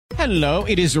Hello,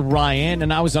 it is Ryan,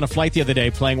 and I was on a flight the other day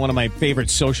playing one of my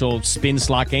favorite social spin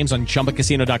slot games on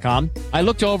ChumbaCasino.com. I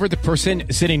looked over at the person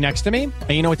sitting next to me, and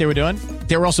you know what they were doing?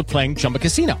 They were also playing Chumba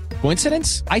Casino.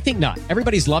 Coincidence? I think not.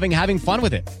 Everybody's loving having fun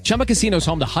with it. Chumba Casino is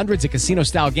home to hundreds of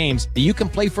casino-style games that you can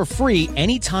play for free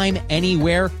anytime,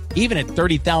 anywhere, even at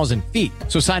 30,000 feet.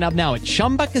 So sign up now at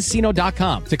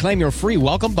ChumbaCasino.com to claim your free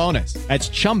welcome bonus. That's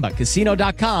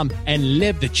ChumbaCasino.com and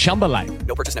live the Chumba life.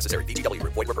 No purchase necessary. VGW.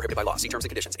 Void where prohibited by law. See terms and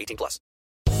conditions. 18+.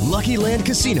 Lucky Land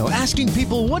Casino, asking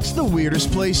people, what's the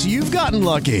weirdest place you've gotten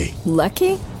lucky?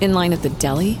 Lucky? In line at the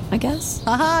deli, I guess?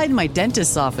 Aha, in my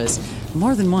dentist's office.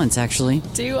 More than once, actually.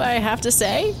 Do I have to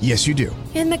say? Yes, you do.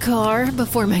 In the car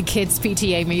before my kids'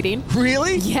 PTA meeting.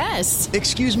 Really? Yes.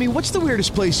 Excuse me, what's the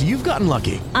weirdest place you've gotten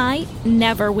lucky? I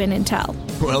never win and tell.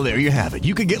 Well, there you have it.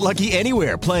 You can get lucky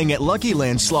anywhere, playing at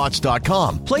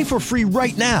LuckyLandSlots.com. Play for free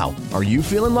right now. Are you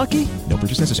feeling lucky? No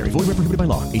purchase necessary. Void where prohibited by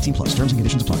law. 18+. Terms and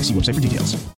conditions apply. See website for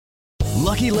details.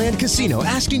 Lucky Land Casino,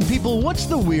 asking people, what's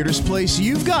the weirdest place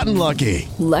you've gotten lucky?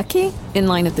 Lucky? In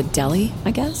line at the deli,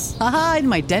 I guess? Aha, in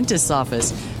my dentist's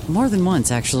office. More than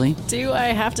once, actually. Do I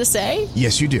have to say?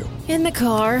 Yes, you do. In the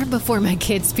car before my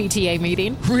kids' PTA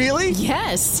meeting. Really?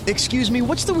 Yes. Excuse me,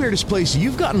 what's the weirdest place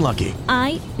you've gotten lucky?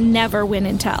 I never win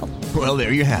and tell. Well,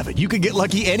 there you have it. You can get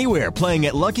lucky anywhere, playing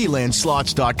at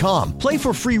LuckyLandSlots.com. Play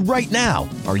for free right now.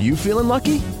 Are you feeling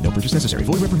lucky? No purchase necessary.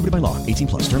 Void where prohibited by law.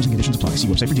 18+. Terms and conditions apply. See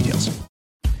website for details.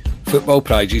 Football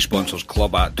Prizes sponsors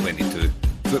Club at 22.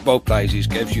 Football Prizes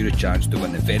gives you a chance to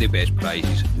win the very best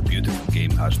prizes the beautiful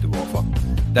game has to offer.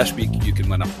 This week you can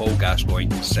win a Paul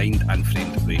Gascoigne signed and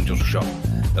framed Rangers shirt.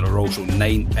 There are also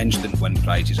 9 instant win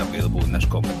prizes available in this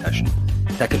competition.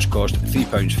 Tickets cost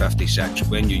 £3.56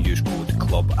 when you use code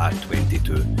CLUB at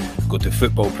 22. Go to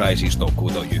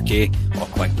footballprizes.co.uk or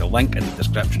click the link in the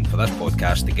description for this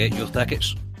podcast to get your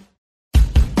tickets.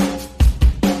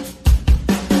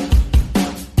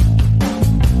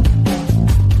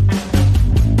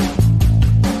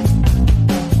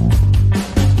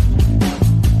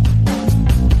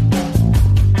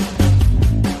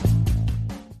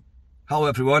 Hello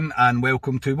everyone and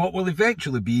welcome to what will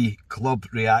eventually be Club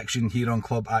Reaction here on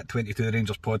Club at 22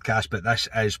 Rangers podcast, but this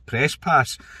is Press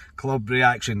Pass Club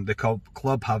Reaction. The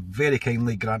club have very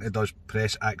kindly granted us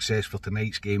press access for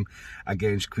tonight's game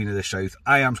against Queen of the South.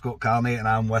 I am Scott Carney and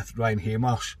I'm with Ryan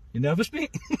Haymarsh. You nervous,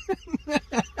 mate?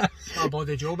 A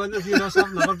body job interview or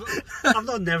something. I've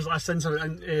not nerves like this since I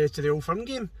went to the Old Firm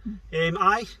game.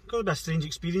 Aye, got to be a strange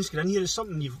experience getting in here. It's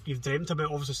something you've dreamt about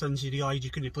obviously since you realised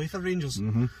you couldn't play for Rangers.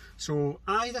 Mm-hmm. So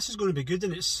aye, this is going to be good,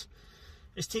 and it's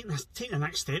taking the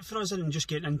next step for us and just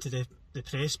getting into the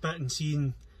press bit and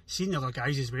seeing the other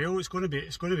guys as well. It's going to be.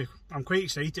 I'm quite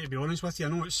excited, to be honest with you. I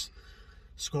know it's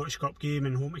Scottish Cup game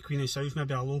and home to Queen of the South,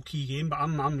 maybe a low key game, but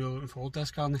I'm really looking forward to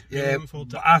this, Carney. Yeah,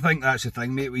 but I think that's the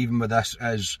thing, mate. Even with this,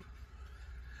 is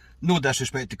no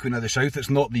disrespect to Queen of the South,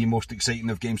 it's not the most exciting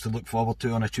of games to look forward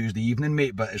to on a Tuesday evening,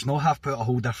 mate. But it's not half put a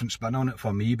whole different spin on it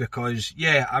for me because,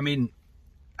 yeah, I mean,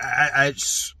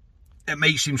 it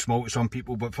might seem small to some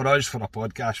people, but for us, for a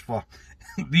podcast, for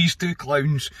these two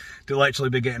clowns to literally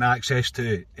be getting access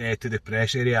to the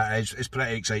press area is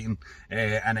pretty exciting,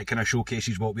 and it kind of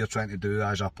showcases what we're trying to do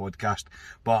as a podcast.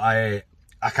 But I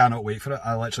cannot wait for it.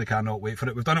 I literally cannot wait for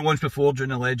it. We've done it once before during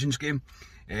the Legends game,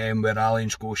 where Ali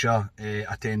and Scotia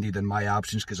attended in my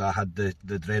absence because I had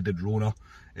the dreaded Rona,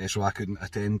 so I couldn't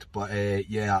attend. But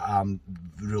yeah, I'm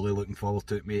really looking forward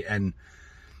to it, mate. And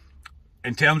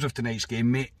in terms of tonight's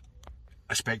game, mate,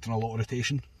 expecting a lot of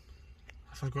rotation.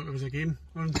 I forgot there was a game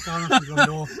on Saturday.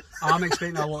 I'm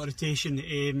expecting a lot of rotation.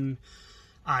 He'll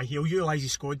utilise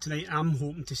his squad tonight. I'm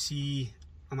hoping to see.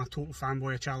 I'm a total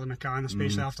fanboy of Charlie McCann,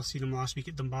 especially after seeing him last week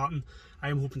at Dumbarton. I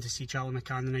am hoping to see Charlie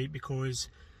McCann tonight because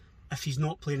if he's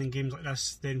not playing in games like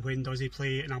this, then when does he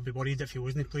play? And I'll be worried if he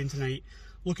wasn't playing tonight.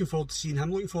 Looking forward to seeing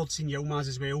him. Looking forward to seeing Yilmaz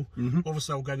as well. Mm-hmm.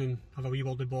 Obviously, I'll go in and have a wee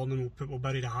word with Born and we'll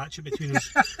bury the hatchet between us.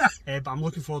 But I'm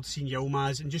looking forward to seeing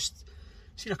Yilmaz and just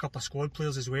seen a couple of squad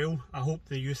players as well. I hope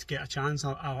the youth get a chance.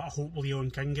 I hope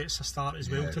Leon King gets a start as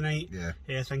well tonight. Yeah.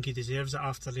 I think he deserves it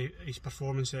after his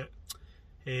performance at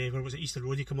where was it, Easter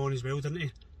Road. He come on as well, didn't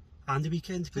he? And the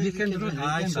weekend. He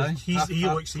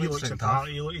looks the part.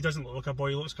 He doesn't look like a boy.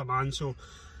 He looks like a man. So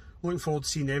looking forward to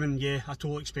seeing them. And yeah, I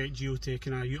totally expect Gio to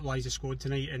kind of utilise the squad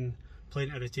tonight and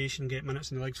plenty of rotation, get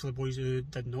minutes in the legs for the boys who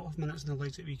did not have minutes in the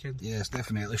legs at the weekend. Yes,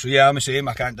 definitely. So yeah, I'm the same.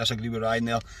 I can't disagree with Ryan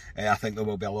there. I think there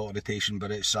will be a lot of rotation, but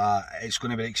it's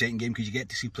going to be an exciting game because you get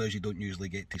to see players you don't usually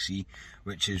get to see,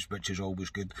 which is always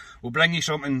good. We'll bring you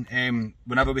something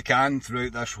whenever we can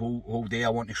throughout this whole day. I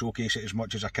want to showcase it as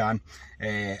much as I can,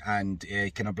 and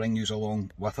can I bring you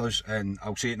along with us? And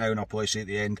I'll say it now and I'll probably say it at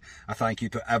the end. I thank you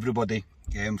to everybody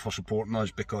for supporting us,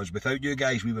 because without you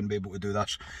guys we wouldn't be able to do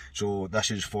this. So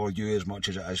this is for you as much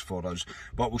as it is for us.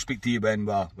 But we'll speak to you when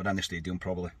we're in the stadium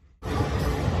probably.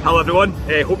 Hello everyone,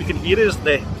 hope you can hear us.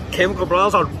 The Chemical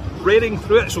Brothers are raiding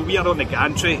through it, so we are on the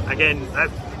gantry. Again,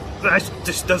 this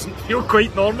just doesn't feel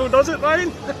quite normal, does it,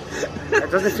 Ryan?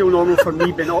 It doesn't feel normal for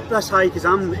me being up this high, because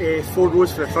I'm 4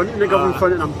 rows for the front in the government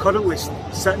front, and I'm currently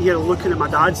sitting here looking at my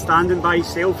dad standing by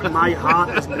himself, and my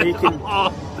heart is breaking.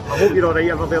 I hope you're alright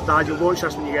over there, Dad. You'll watch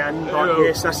this when you get in. But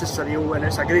yes, this is surreal, and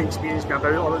it's a great experience being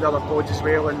about all of the other pods as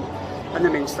well, and in the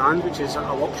main stand, which is a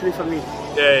luxury for me.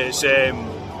 Yeah, it's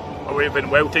we've been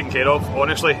well taken care of,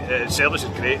 honestly. Service is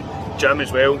great. Jim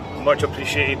as well, much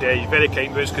appreciated. You're very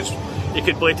kind with us, because you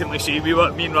could blatantly see me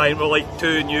and Ryan were like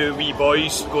two new wee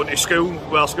boys going to school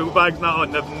with our school bags now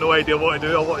and have no idea what to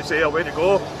do or what to say or where to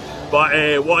go.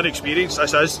 But what an experience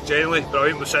this is, genuinely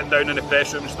brilliant. We're sitting down in the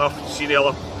press room and stuff to see the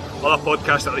other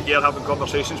podcasts that are here having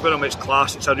conversations with them. It's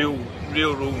class. It's a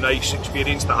real nice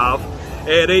experience to have.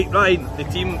 Right, Ryan, the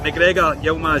team: McGregor,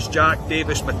 Yilmaz, Jack,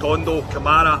 Davis, Matondo,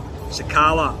 Kamara,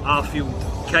 Sakala,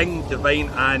 Arfield, King, Devine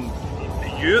and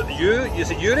is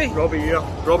it Yuri? Robbie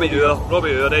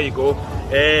Ure, there you go.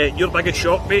 Your biggest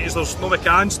shock, mate, is there's no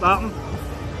McCann starting?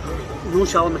 No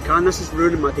Charlie McCann, this is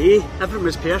ruining my day. Everything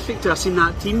was perfect till I seen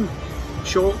that team.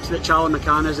 Shocked that Charlie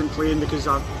McCann isn't playing, because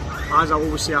as I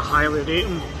always say, I highly rate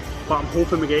him, but I'm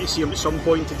hoping we get to see him at some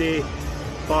point today.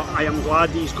 But I am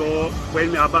glad that he's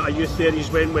went with a bit of youth there.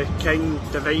 He's went with King,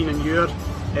 Devine and Ure.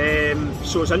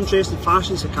 So it's interesting.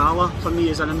 Fashion Sakala for me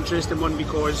is an interesting one,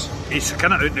 because he's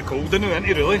kind of out in the cold now, isn't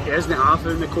he, really? He isn't half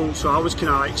out in the cold, so I was kind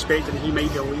of expecting he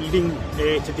might be leaving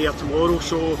today or tomorrow,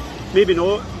 so maybe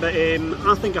not. But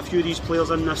I think a few of these players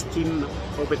in this team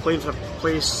will be playing for a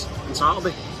place on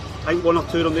Saturday. I think one or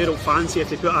two of them there will fancy, if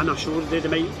they put in a show today, they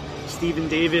might. Stephen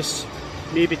Davis,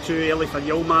 maybe too early for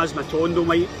Yilmaz. Matondo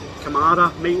might,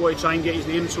 Kamara might want to try and get his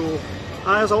name, so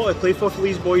there's a lot to play for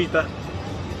these boys, but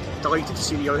delighted to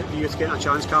see the youth getting a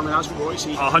chance, Cameron. That's what we want to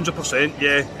see. 100%,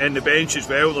 yeah. And the bench as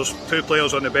well, there's two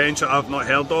players on the bench that I've not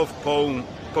heard of, Paul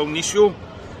Nisio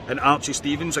and Archie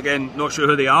Stevens. Again, not sure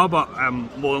who they are, but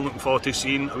I'm more than looking forward to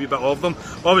seeing a wee bit of them.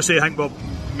 Obviously, I think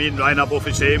me and Ryan are both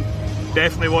the same.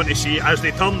 Definitely want to see, as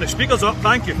they turn the speakers up,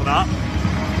 thank you for that,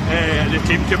 the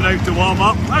team coming out to warm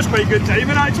up. That's quite good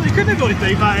timing, actually. Couldn't have done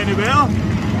time that any better.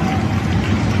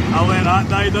 I'll let that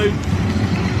die down.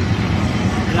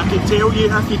 And I can tell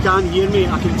you, if you can't hear me,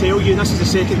 I can tell you this is the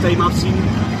second time I've seen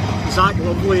Zach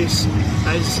Lovelace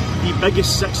as the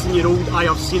biggest 16-year-old I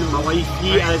have seen in my life.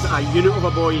 He is a unit of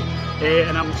a boy,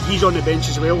 and he's on the bench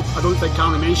as well. I don't think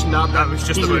Cameron mentioned that, but that was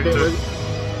just about well,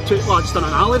 I just done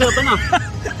an alley there, didn't I?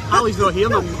 Ali's not here,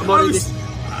 I'm already...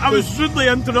 I was rudely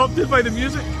interrupted by the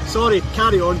music. Sorry,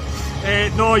 carry on.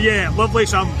 No, yeah,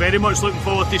 Lovelace I'm very much looking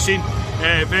forward to seeing.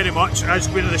 Very much, as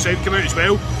Queen of the South come out as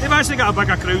well. They've actually got a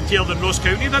bigger crowd here than Ross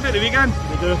County did at the weekend.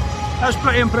 They do. That's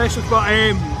pretty impressive, but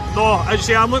no, as I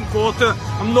say, I'm looking forward to it.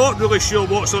 I'm not really sure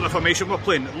what sort of formation we're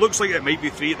playing. It looks like it might be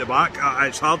three at the back.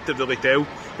 It's hard to really tell,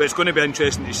 but it's going to be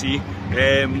interesting to see.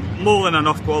 More than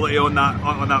enough quality on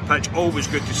that pitch. Always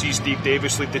good to see Steve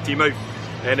Davis lead the team out.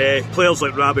 And players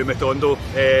like Rabbi Matondo,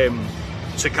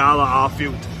 Sakala,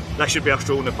 Arfield, this should be a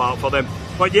stroll in the park for them.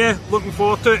 But yeah, looking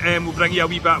forward to it. We'll bring you a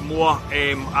wee bit more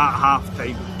at half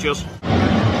time. Cheers. So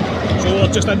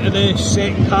we're just into the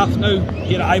second half now.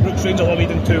 Here at Ibrox, Rangers are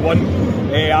leading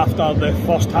 2-1 after the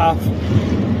first half.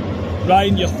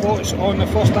 Ryan, your thoughts on the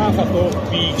first half? I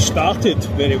thought we started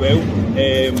very well.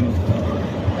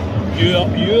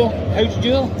 How's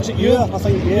Ure? Is it Ure? I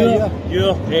think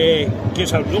Ure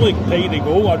gets a really tidy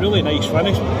goal, a really nice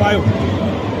finish.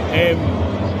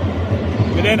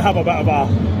 We then have a bit of a...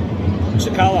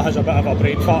 Sakala has a bit of a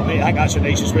brain fart, mate. I think that's the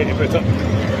nicest way to put it.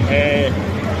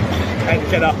 And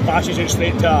kind of passes it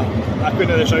straight to a Queen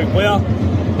of the South player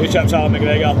who chips Alan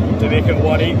McGregor to make it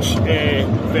 1 each.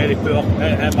 Very poor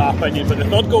in my opinion, but the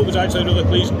third goal was actually really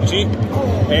pleasing to see.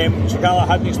 Sakala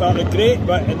hadn't started great,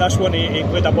 but in this one he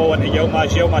played a ball into Yilmaz.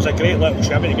 Yilmaz a great little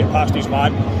shimmy to get past his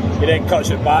man. He then cuts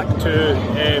it back to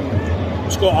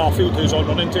Scott Arfield, who's on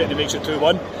running to it, and he makes it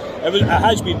 2-1. It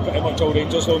has been pretty much all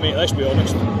Rangers though, mate, let's be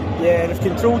honest. Yeah, they've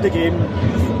controlled the game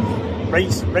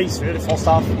right through the first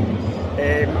half.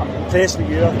 I'm impressed with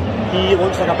you. He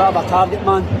looks like a bit of a target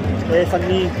man for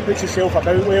me, puts himself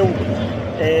about well.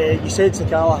 You said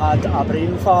Sakala had a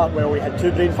brain fart. Well, he had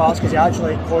 2 brain farts because he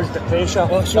actually caused the pressure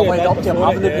that led up to him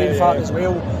having the brain fart as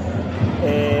well.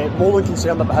 My only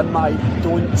concern about him, I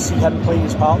don't see him playing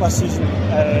his part this season,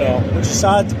 which is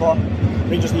sad, but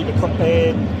Rangers need to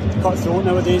cut throat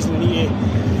nowadays and they need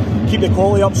to keep the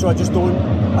quality up, so I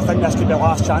think this could be the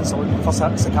last chance for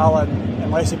Sakala, and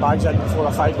unless he bags in 4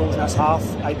 or 5 goals in this half,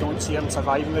 I don't see him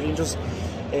surviving the Rangers.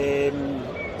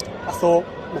 I thought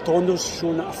Matondo's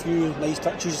shown a few nice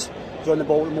touches. He's on the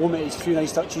ball at the moment, he's a few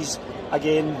nice touches.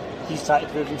 Again, he's trying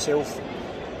to prove himself.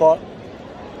 But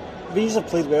Rangers have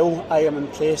played well. I am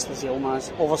impressed with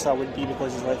Yilmaz. Obviously I would be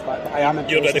because he's left back, but I am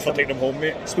impressed. You're ready for taking him home,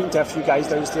 mate? Speaking to a few guys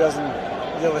downstairs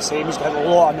and they're the same. He's got a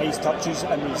lot of nice touches,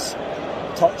 and he's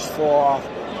touched for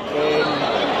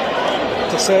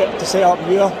to set up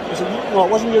Muir. It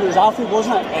wasn't Muir, it was Arfield,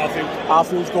 wasn't it?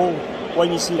 Arfield's goal.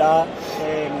 When you see that,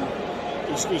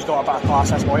 he's got a bit of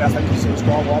class, this boy. I think he's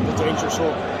got a lot of potential. So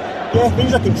yeah,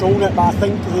 Rangers are controlling it, but I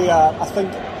think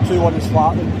 2-1 is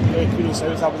flat in Queen of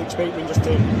South. I would expect Rangers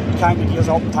to crank the gears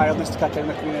up, tiredness to kick in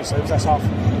the Queen of South this half.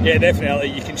 Yeah,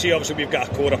 definitely. You can see obviously we've got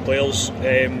a core of players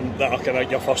that are kind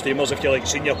of your first teamers, if you like,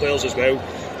 senior players as well.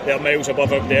 They're miles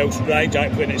above everybody else. Ryan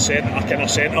Jack playing at centre, a kind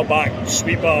of centre back,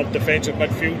 sweeper, defensive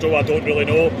midfielder, I don't really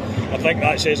know. I think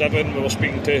that says everything. We were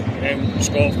speaking to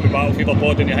Scott from the Battle Fever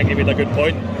pod, and I think he made a good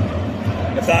point.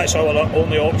 If that's our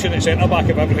only option at centre back,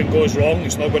 if everything goes wrong,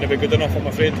 it's not going to be good enough, I'm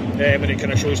afraid. And it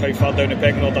kind of shows how far down the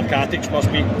pecking order Katic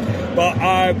must be. But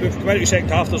we've come out of the second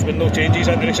half, there's been no changes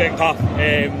into the second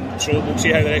half. So we'll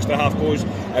see how the rest of the half goes,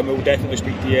 and we'll definitely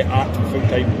speak to you at full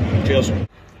time. Cheers.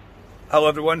 Hello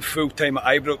everyone, full time at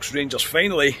Ibrox. Rangers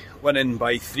finally winning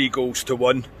by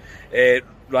 3-1.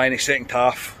 Ryan, the second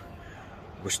half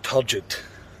was turgid.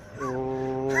 It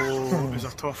was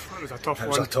a tough one. It was a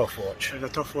tough watch. It was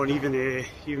a tough one.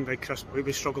 Even big Chris Boyd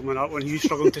was struggling with that one. He was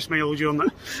struggling to smile during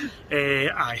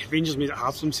it. Rangers made it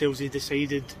hard for themselves. They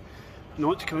decided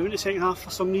not to come out in the second half for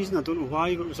some reason. I don't know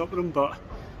why, what was up with them, but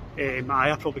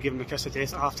I probably gave him a kiss of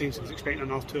death at half time, so I was expecting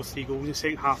another 2 or 3 goals in the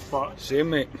second half. But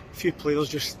same, mate. A few players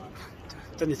just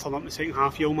didn't turn up in the second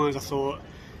half. Yilmaz, I thought,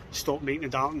 stopped making the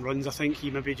darting runs. I think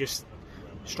he maybe just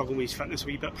struggling with his fitness a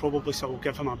wee bit, probably, so I'll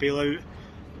give him a bailout.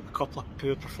 A couple of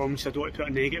poor performances, I don't want to put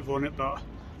a negative on it, but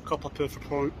a couple of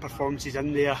poor performances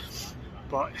in there.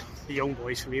 But the young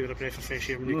boys, for me, were a breath of fresh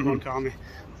air when they come on, Carney.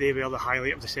 They were the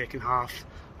highlight of the second half.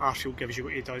 Arfield gives you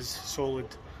what he does, solid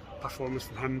performance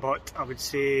from him, but I would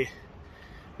say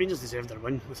Rangers deserved their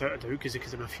win without a doubt, because they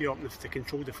could have been a few up if they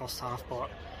controlled the first half, but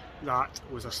that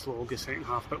was a slog the second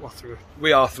half, but we're through.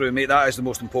 We are through, mate. That is the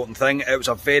most important thing. It was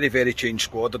a very, very changed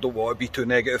squad. I don't want to be too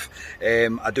negative.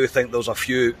 I do think there's a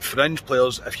few fringe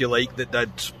players, if you like, that did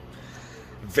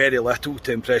very little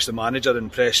to impress the manager and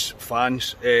impress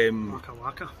fans.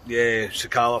 Waka. Yeah,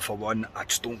 Sakala for one. I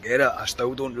just don't get it. I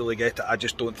still don't really get it. I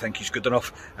just don't think he's good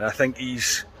enough, and I think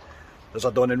there's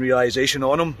a dawning realisation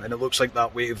on him, and it looks like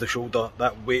that weight of the shoulder,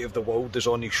 that weight of the world is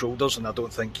on his shoulders, and I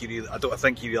think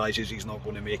he realises he's not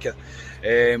going to make it.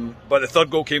 But the third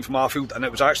goal came from Arfield, and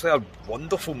it was actually a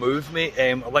wonderful move, mate.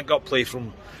 A link-up play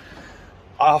from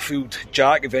Arfield.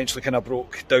 Jack eventually kind of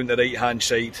broke down the right-hand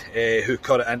side, who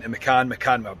cut it into McCann.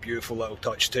 McCann with a beautiful little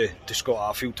touch to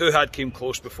Scott Arfield, who had came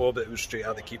close before, but it was straight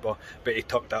at the keeper, but he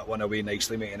tucked that one away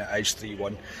nicely, mate, and it is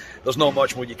 3-1. There's not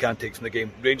much more you can take from the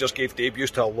game. Rangers gave debuts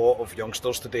to a lot of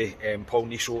youngsters today, Paul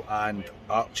Niso and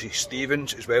Archie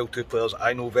Stevens as well, 2 players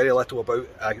I know very little about,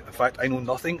 in fact I know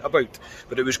nothing about,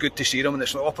 but it was good to see them, and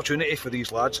it's an opportunity for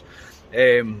these lads.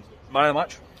 Man of the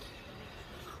match?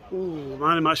 Man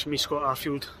of the match for me, Scott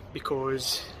Arfield,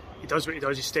 because he does what he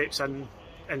does. He steps in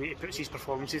and he puts his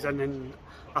performances in, and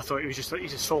I thought he's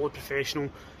a solid professional.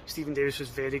 Stephen Davis was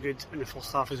very good in the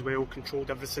first half as well,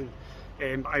 controlled everything.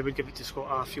 But I would give it to Scott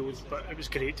Arfield, but it was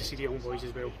great to see the young boys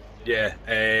as well. Yeah,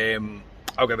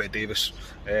 I'll give it to Davis,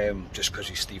 just because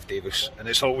he's Steve Davis, and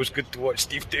it's always good to watch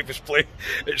Steve Davis play.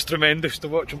 It's tremendous to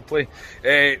watch him play.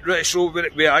 Right, so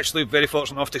we're actually very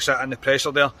fortunate enough to sit in the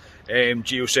presser there.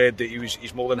 Gio said that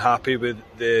he's more than happy with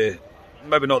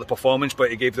maybe not the performance,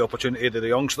 but he gave the opportunity to the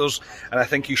youngsters, and I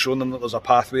think he's shown them that there's a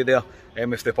pathway there.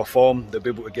 If they perform, they'll be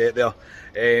able to get there.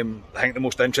 I think the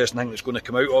most interesting thing that's going to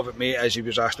come out of it, mate, is he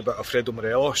was asked about Alfredo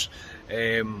Morelos.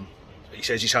 He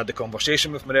says he's had the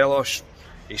conversation with Morelos.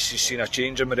 He's seen a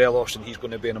change in Morelos, and he's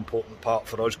going to be an important part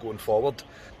for us going forward.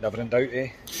 Never in doubt, eh?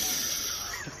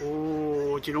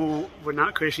 Oh, do you know, when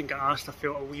that question got asked, I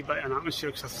felt a wee bit in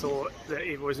atmosphere, because I thought that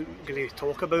he wasn't going to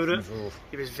talk about it.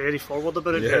 He was very forward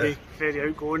about it, very, very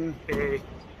outgoing.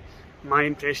 my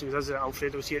impression is that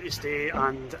Alfredo's here to stay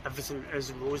and everything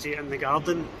is rosy in the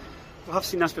garden. We have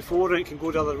seen this before and it can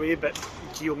go the other way, but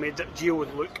Gio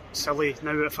would look silly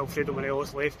now if Alfredo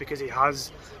Morelos left, because he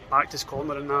has backed his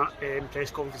corner in that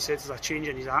press conference, said there's a change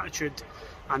in his attitude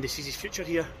and he sees his future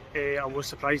here. I was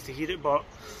surprised to hear it, but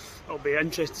it'll be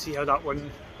interesting to see how that one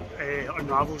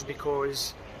unravels,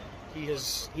 because he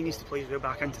needs to play his way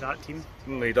back into that team.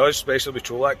 He does, especially with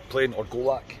Cholak playing, or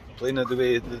Golak playing it the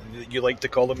way that you like to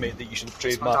call him, mate, that you should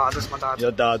trademark. It's my dad.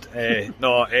 Your dad.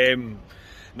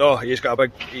 No, he's got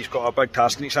a big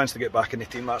task and he chance to get back in the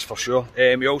team, that's for sure.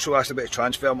 He also asked about the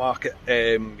transfer market.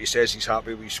 He says he's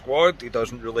happy with his squad. He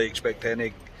doesn't really expect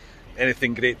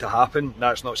anything great to happen.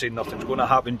 That's not saying nothing's going to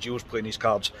happen. Gio's playing his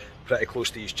cards pretty close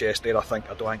to his chest there. I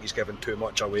don't think he's giving too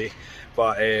much away.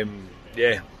 But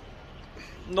yeah.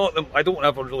 I don't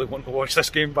ever really want to watch this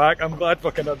game back. I'm glad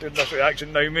we're kind of doing this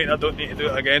reaction now, mate. I don't need to do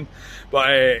it again. But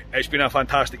it's been a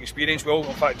fantastic experience. Well,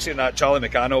 in fact, saying that, Charlie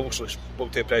McCann also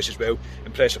spoke to the press as well.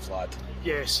 Impressive lad.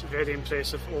 Yes, very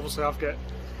impressive. Obviously,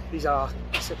 he's what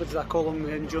did I call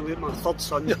him, Julie? My third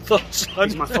son. Your third son?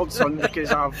 He's my third son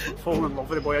because I've fallen in love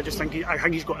with the boy. I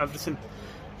think he's got everything.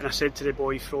 And I said to the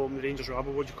boy from the Rangers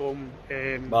Rabble, what do you call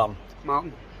him?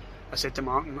 Martin. I said to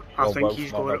Martin, Martin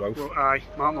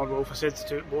or Wolf. I said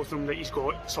to both of them that he's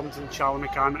got something Charlie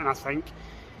McCann, and I think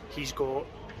he's got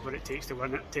what it takes to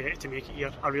win it, to make it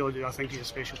here. I really do. I think he's a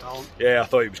special talent. Yeah, I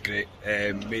thought he was great.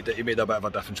 He made a bit of a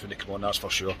difference when he came on, that's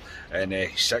for sure. And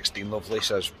he's 16, lovely.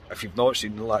 Says, if you've not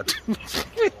seen the lad,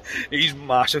 he's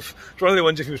massive. It's one of the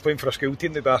ones, if he was playing for a school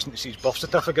team, they'd be asking to see his birth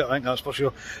certificate, I think, that's for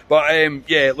sure. But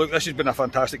yeah, look, this has been a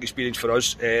fantastic experience for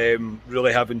us.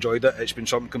 Really have enjoyed it. It's been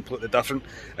something completely different,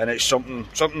 and it's something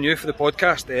new for the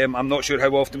podcast. I'm not sure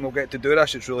how often we'll get to do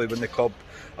this. It's really when the club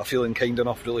are feeling kind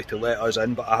enough really to let us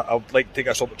in, but I'd like to take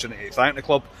this opportunity to thank the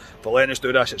club for letting us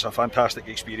do this. It's a fantastic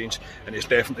experience and it's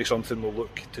definitely something we'll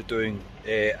look to doing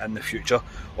in the future.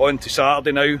 On to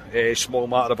Saturday now, small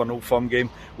matter of an Old Firm game.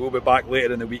 We'll be back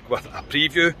later in the week with a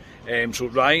preview. So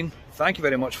Ryan, thank you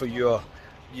very much for your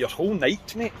whole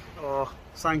night, mate. Oh,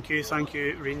 thank you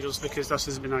Rangers, because this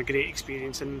has been a great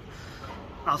experience, and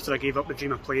after I gave up the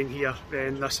dream of playing here,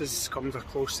 then this has come to a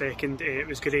close second. It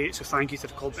was great, so thank you to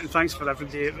the club, and thanks for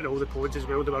everybody at all the pods as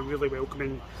well. They were really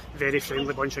welcoming, very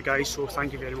friendly bunch of guys, so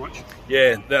thank you very much.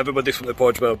 Yeah, everybody from the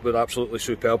pods were absolutely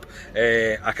superb.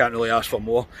 I can't really ask for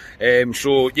more.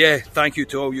 So yeah, thank you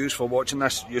to all yous for watching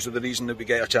this. Yous are the reason that we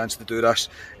get a chance to do this.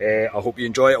 I hope you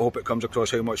enjoy it. I hope it comes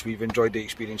across how much we've enjoyed the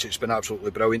experience. It's been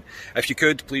absolutely brilliant. If you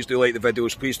could, please do like the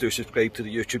videos, please do subscribe to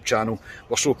the YouTube channel.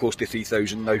 We're so close to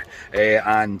 3,000 now.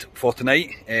 And for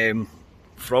tonight,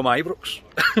 from Ibrox,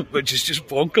 which is just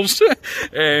bonkers,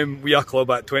 we are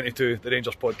Club at 22, the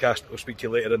Rangers podcast. We'll speak to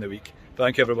you later in the week.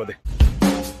 Thank you, everybody.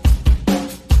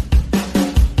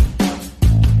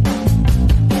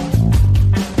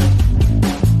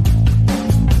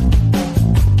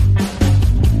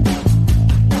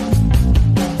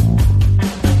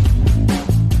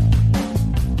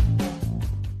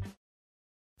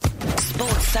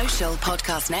 Sports Social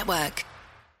Podcast Network.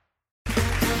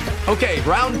 Okay,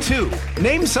 round two.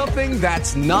 Name something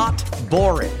that's not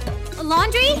boring. A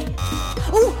laundry?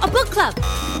 Ooh, a book club.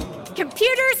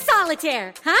 Computer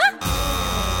solitaire, huh?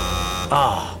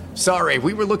 Ah, oh, sorry,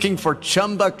 we were looking for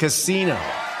Chumba Casino.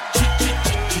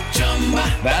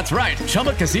 That's right,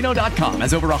 ChumbaCasino.com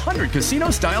has over 100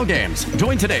 casino-style games.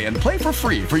 Join today and play for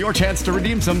free for your chance to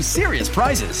redeem some serious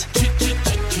prizes.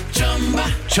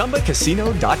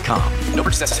 ChumbaCasino.com. No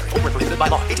purchase necessary. Void where prohibited by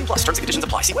law. 18+ terms and conditions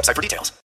apply. See website for details.